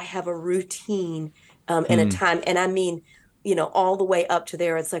 so that I have a routine and a time. And I mean, all the way up to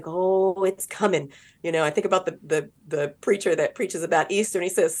there, it's like, oh, it's coming. I think about the preacher that preaches about Easter, and he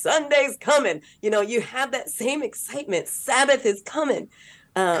says, Sunday's coming. You have that same excitement. Sabbath is coming.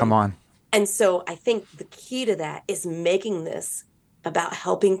 Come on. And so I think the key to that is making this about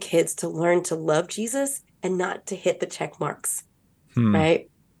helping kids to learn to love Jesus and not to hit the check marks, right?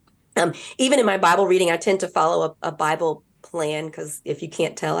 Even in my Bible reading, I tend to follow a Bible plan because if you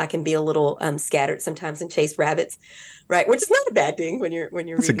can't tell, I can be a little scattered sometimes and chase rabbits, right? Which is not a bad thing when you're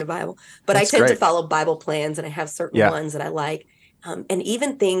reading the Bible. But I tend to follow Bible plans, and I have certain ones that I like, and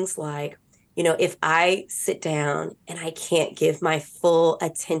even things like, if I sit down and I can't give my full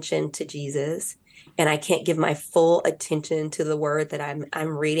attention to Jesus, and I can't give my full attention to the word that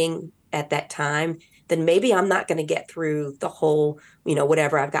I'm reading at that time, then maybe I'm not going to get through the whole,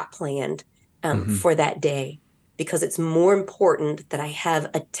 whatever I've got planned for that day, because it's more important that I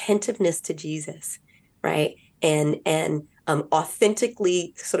have attentiveness to Jesus, right? And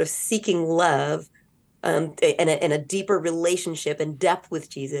authentically sort of seeking love and a deeper relationship and depth with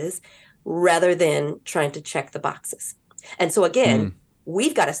Jesus, rather than trying to check the boxes. And so again,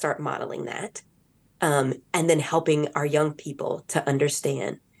 we've got to start modeling that, and then helping our young people to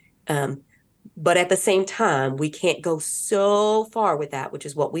understand. But at the same time, we can't go so far with that, which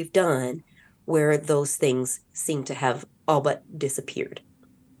is what we've done, where those things seem to have all but disappeared.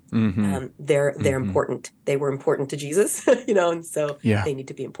 They're important. They were important to Jesus, and so they need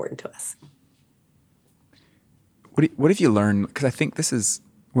to be important to us. What have you learned? Because I think this is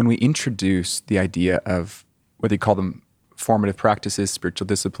when we introduce the idea of whether you call them formative practices, spiritual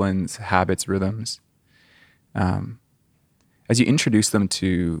disciplines, habits, rhythms, as you introduce them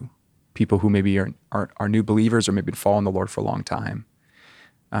to people who maybe are new believers or maybe been following the Lord for a long time,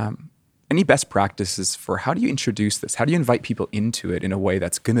 any best practices for how do you introduce this? How do you invite people into it in a way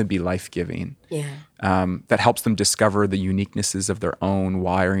that's going to be life-giving? That helps them discover the uniquenesses of their own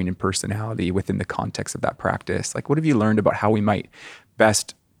wiring and personality within the context of that practice. Like, what have you learned about how we might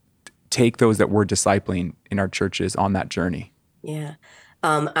best take those that we're discipling in our churches on that journey?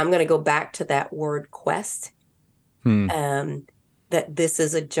 I'm going to go back to that word quest. That this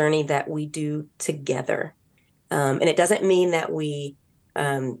is a journey that we do together. And it doesn't mean that we,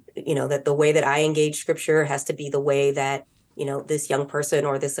 that the way that I engage scripture has to be the way that, this young person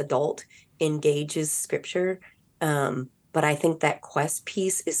or this adult engages scripture. But I think that quest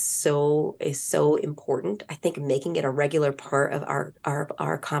piece is so important. I think making it a regular part of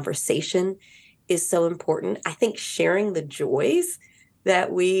our conversation is so important. I think sharing the joys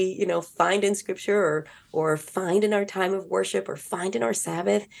that we, find in scripture or find in our time of worship or find in our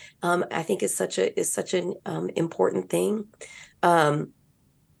Sabbath, I think is such an important thing. A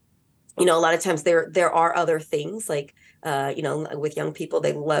lot of times there are other things like, with young people,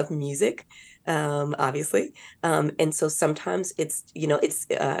 they love music, obviously. And so sometimes it's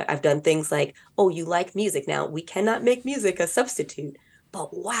I've done things like, oh, you like music. Now we cannot make music a substitute, but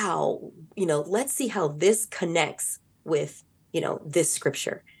wow, let's see how this connects with, this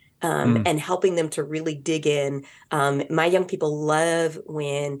scripture, and helping them to really dig in. My young people love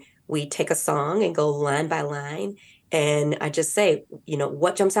when we take a song and go line by line. And I just say,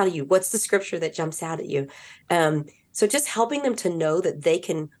 what jumps out at you? What's the scripture that jumps out at you? So just helping them to know that they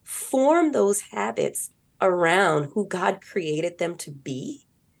can form those habits around who God created them to be.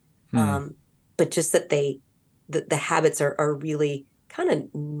 But just that the habits are really kind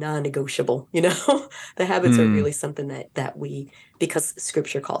of non-negotiable, the habits are really something that we, because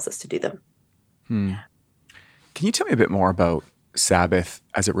scripture calls us to do them. Can you tell me a bit more about Sabbath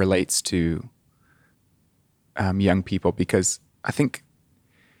as it relates to young people? Because I think,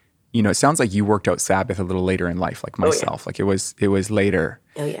 it sounds like you worked out Sabbath a little later in life, like myself. Like it was later.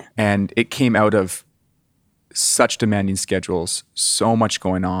 Oh yeah. And it came out of such demanding schedules, so much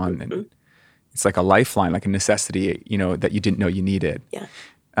going on, and it's like a lifeline, like a necessity, that you didn't know you needed. Yeah.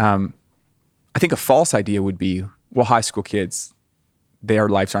 I think a false idea would be, well, high school kids, their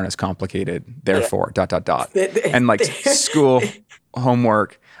lives aren't as complicated, therefore, ... And like school,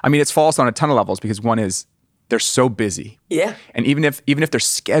 homework. I mean, it's false on a ton of levels because one is they're so busy. Yeah. And even if their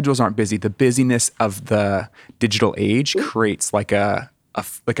schedules aren't busy, the busyness of the digital age creates like a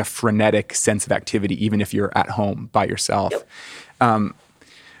frenetic sense of activity, even if you're at home by yourself. Yep.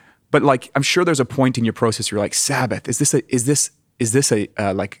 But like, I'm sure there's a point in your process where you're like, Sabbath, is this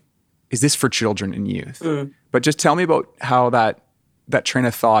for children and youth? But just tell me about how that train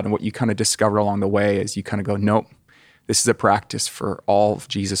of thought and what you kind of discover along the way as you kind of go, nope, this is a practice for all of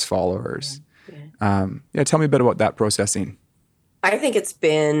Jesus followers. Tell me a bit about that processing. I think it's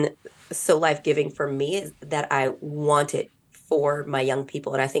been so life-giving for me is that I want it for my young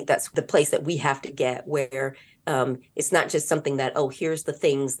people. And I think that's the place that we have to get where it's not just something that, oh, here's the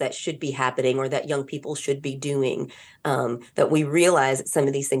things that should be happening or that young people should be doing, that we realize that some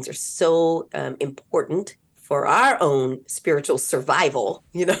of these things are so important for our own spiritual survival,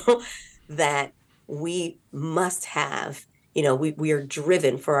 that we must have, we are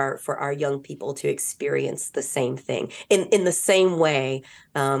driven for our young people to experience the same thing in the same way,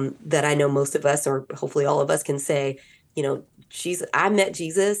 that I know most of us, or hopefully all of us, can say, I met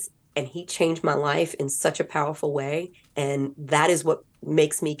Jesus and he changed my life in such a powerful way. And that is what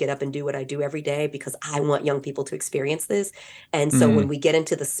makes me get up and do what I do every day, because I want young people to experience this. And so when we get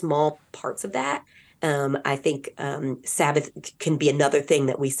into the small parts of that, I think Sabbath can be another thing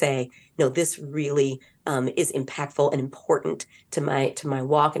that we say, no, this really is impactful and important to my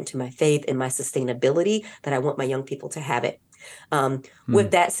walk and to my faith and my sustainability, that I want my young people to have it.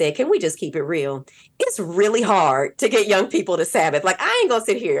 With that said, can we just keep it real? It's really hard to get young people to Sabbath. Like, I ain't gonna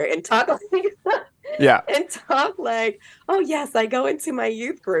sit here and talk like, oh yes, I go into my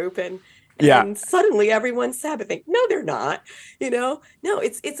youth group and suddenly everyone's Sabbathing. No, they're not. No,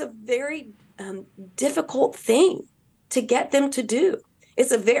 it's a very difficult thing to get them to do.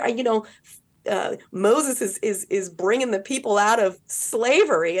 It's a very, Moses is bringing the people out of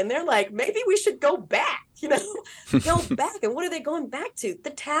slavery, and they're like, maybe we should go back, go back. And what are they going back to? The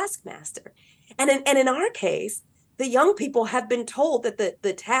taskmaster. And in our case, the young people have been told that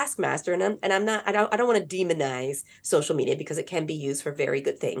the taskmaster, I don't want to demonize social media, because it can be used for very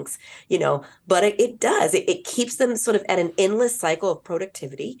good things, but it keeps them sort of at an endless cycle of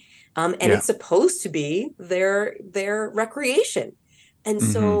productivity. It's supposed to be their recreation. And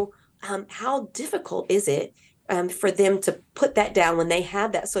so how difficult is it for them to put that down when they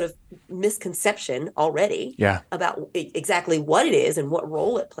have that sort of misconception already about exactly what it is and what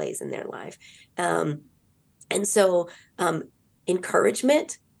role it plays in their life. And so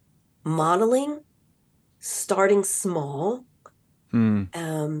encouragement, modeling, starting small,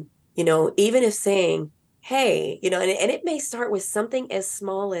 even if saying, hey, and it may start with something as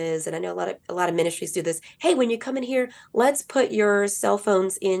small as, and I know a lot of ministries do this. Hey, when you come in here, let's put your cell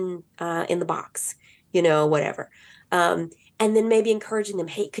phones in the box, whatever. And then maybe encouraging them,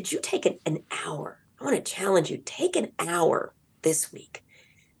 hey, could you take an hour? I want to challenge you, take an hour this week.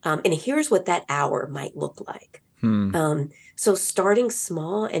 And here's what that hour might look like. So starting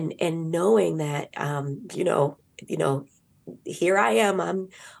small and knowing that, here I am, I'm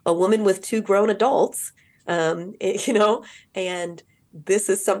a woman with 2 grown adults, and this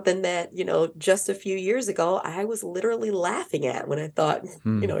is something that, just a few years ago, I was literally laughing at when I thought,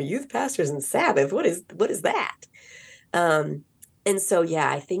 youth pastors and Sabbath, what is that? And so,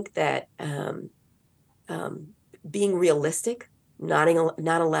 I think that being realistic, not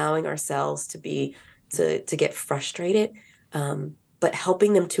allowing ourselves to get frustrated, but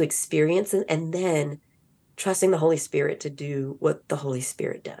helping them to experience it, and then trusting the Holy Spirit to do what the Holy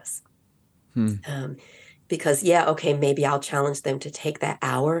Spirit does. Because maybe I'll challenge them to take that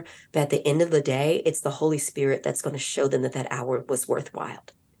hour, but at the end of the day, it's the Holy Spirit that's going to show them that hour was worthwhile.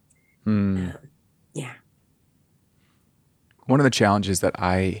 One of the challenges that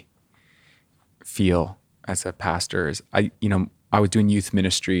I feel as a pastor is I was doing youth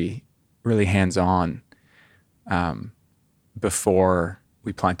ministry really hands-on before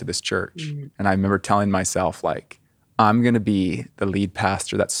we planted this church. And I remember telling myself, like, I'm going to be the lead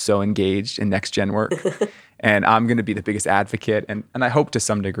pastor that's so engaged in next gen work, and I'm going to be the biggest advocate. And I hope to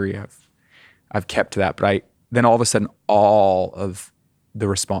some degree I've kept to that. But then all of a sudden, all of the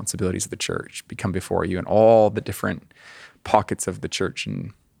responsibilities of the church become before you, and all the different pockets of the church,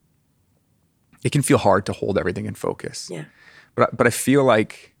 and it can feel hard to hold everything in focus. But I feel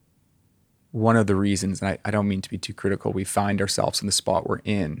like one of the reasons, and I don't mean to be too critical, we find ourselves in the spot we're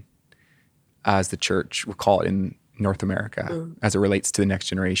in as the church, we'll call it in North America, as it relates to the next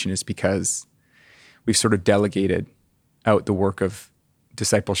generation, is because we've sort of delegated out the work of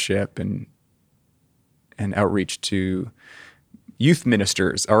discipleship and outreach to youth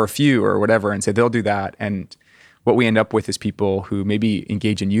ministers, or a few or whatever, and say they'll do that. And what we end up with is people who maybe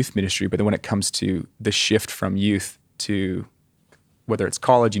engage in youth ministry, but then when it comes to the shift from youth to whether it's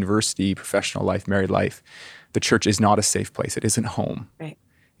college, university, professional life, married life, the church is not a safe place. It isn't home. Right.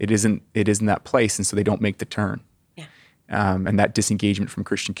 It isn't that place, and so they don't make the turn. And that disengagement from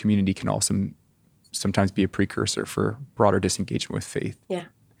Christian community can also sometimes be a precursor for broader disengagement with faith.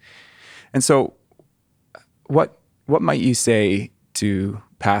 And so what might you say to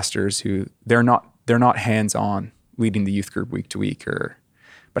pastors who they're not hands-on leading the youth group week to week,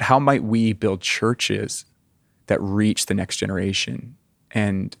 but how might we build churches that reach the next generation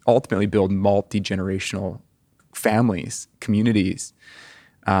and ultimately build multi-generational families, communities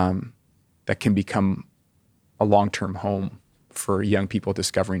that can become a long-term home for young people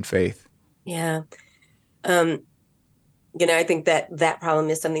discovering faith? I think that problem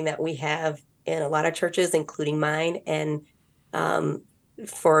is something that we have in a lot of churches, including mine. And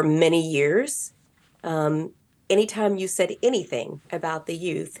for many years, anytime you said anything about the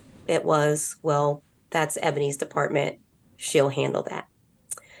youth, it was, well, that's Ebonie's department. She'll handle that.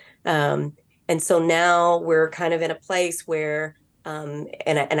 And so now we're kind of in a place where, and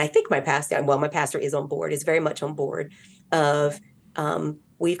I think my pastor is on board, is very much on board of,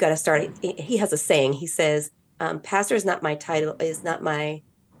 we've got to start. He has a saying. He says, pastor is not my title, is my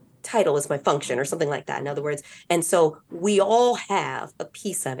function, or something like that, in other words. And so we all have a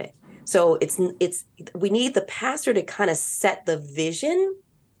piece of it. So we need the pastor to kind of set the vision,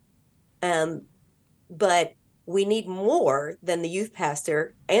 but we need more than the youth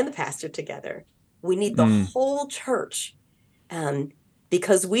pastor and the pastor together. We need the whole church,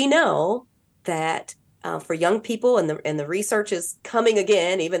 because we know that for young people, and the research is coming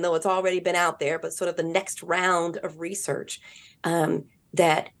again, even though it's already been out there, but sort of the next round of research,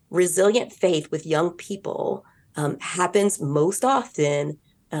 that resilient faith with young people happens most often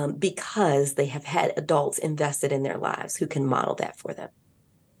because they have had adults invested in their lives who can model that for them.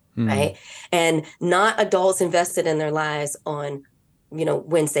 Right. And not adults invested in their lives on,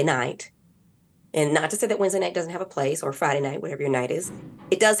 Wednesday night. And not to say that Wednesday night doesn't have a place, or Friday night, whatever your night is.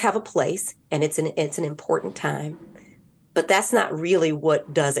 It does have a place, and it's an important time. But that's not really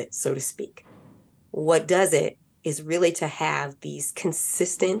what does it, so to speak. What does it is really to have these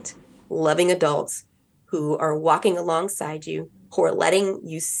consistent, loving adults who are walking alongside you, who are letting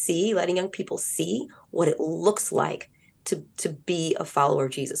young people see what it looks like to be a follower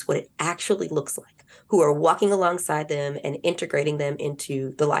of Jesus, what it actually looks like, who are walking alongside them and integrating them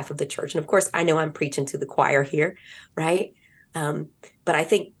into the life of the church. And of course, I know I'm preaching to the choir here, right? But I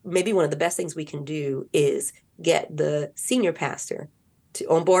think maybe one of the best things we can do is get the senior pastor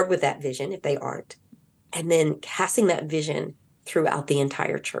on board with that vision, if they aren't, and then casting that vision throughout the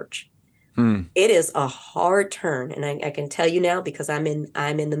entire church. It is a hard turn, and I can tell you now, because I'm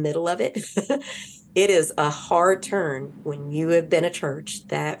in the middle of it. It is a hard turn when you have been a church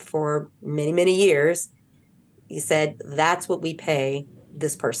that for many, many years, you said, that's what we pay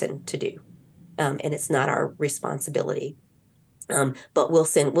this person to do. And it's not our responsibility. But we'll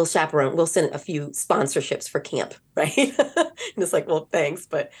send a few sponsorships for camp, right? And it's like, well, thanks.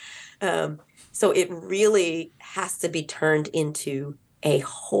 But so it really has to be turned into a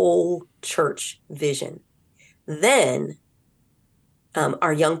whole church vision. Then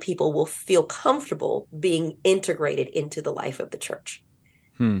our young people will feel comfortable being integrated into the life of the church,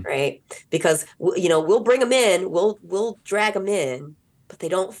 right? Because, we'll bring them in, we'll drag them in, but they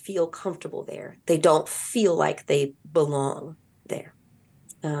don't feel comfortable there. They don't feel like they belong there.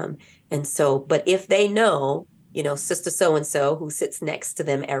 And so, but if they know, Sister so-and-so who sits next to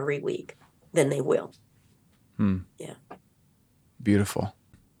them every week, then they will. Yeah. Beautiful.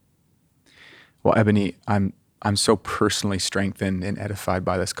 Well, Ebonie, I'm so personally strengthened and edified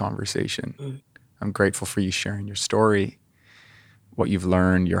by this conversation. I'm grateful for you sharing your story, what you've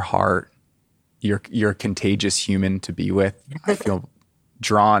learned, your heart. You're a contagious human to be with. I feel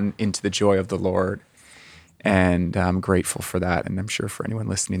drawn into the joy of the Lord, and I'm grateful for that. And I'm sure for anyone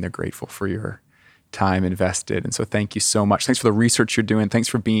listening, they're grateful for your time invested. And so thank you so much. Thanks for the research you're doing. Thanks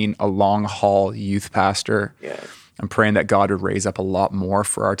for being a long haul youth pastor. Yeah. I'm praying that God would raise up a lot more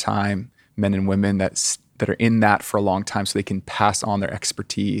for our time, men and women that are in that for a long time, so they can pass on their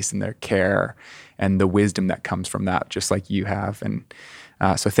expertise and their care and the wisdom that comes from that, just like you have. And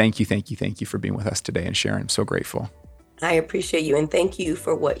so thank you for being with us today and sharing. I'm so grateful. I appreciate you, and thank you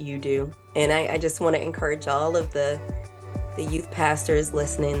for what you do. And I just want to encourage all of the youth pastors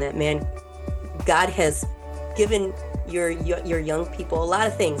listening that, man, God has given your young people a lot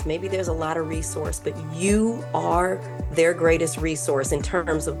of things. Maybe there's a lot of resource, but you are their greatest resource in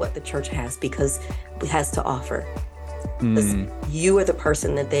terms of what the church has, because it has to offer. Because you are the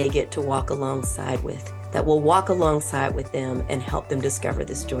person that they get to walk alongside with, that will walk alongside with them and help them discover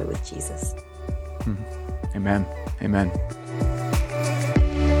this joy with Jesus. Amen. Amen.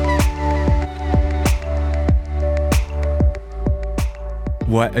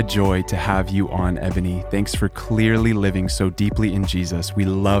 What a joy to have you on, Ebonie. Thanks for clearly living so deeply in Jesus. We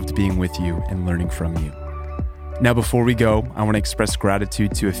loved being with you and learning from you. Now, before we go, I want to express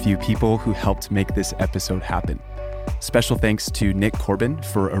gratitude to a few people who helped make this episode happen. Special thanks to Nick Corbin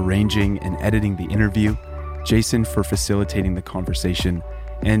for arranging and editing the interview, Jason for facilitating the conversation,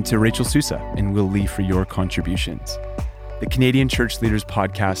 and to Rachel Sousa and Will Lee for your contributions. The Canadian Church Leaders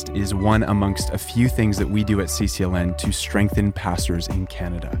Podcast is one amongst a few things that we do at CCLN to strengthen pastors in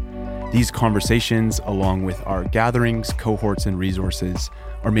Canada. These conversations, along with our gatherings, cohorts, and resources,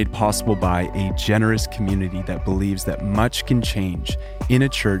 are made possible by a generous community that believes that much can change in a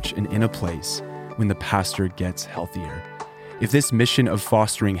church and in a place when the pastor gets healthier. If this mission of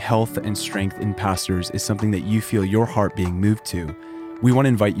fostering health and strength in pastors is something that you feel your heart being moved to, we want to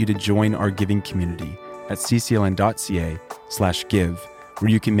invite you to join our giving community at ccln.ca/give,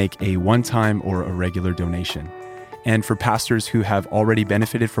 where you can make a one-time or a regular donation. And for pastors who have already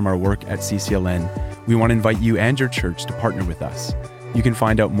benefited from our work at CCLN, we want to invite you and your church to partner with us. You can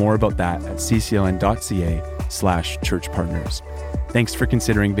find out more about that at ccln.ca/churchpartners. Thanks for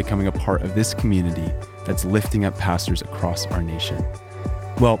considering becoming a part of this community that's lifting up pastors across our nation.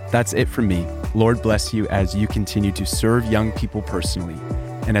 Well, that's it from me. Lord bless you as you continue to serve young people personally,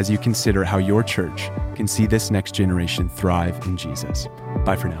 and as you consider how your church can see this next generation thrive in Jesus.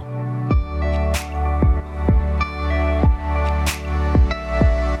 Bye for now.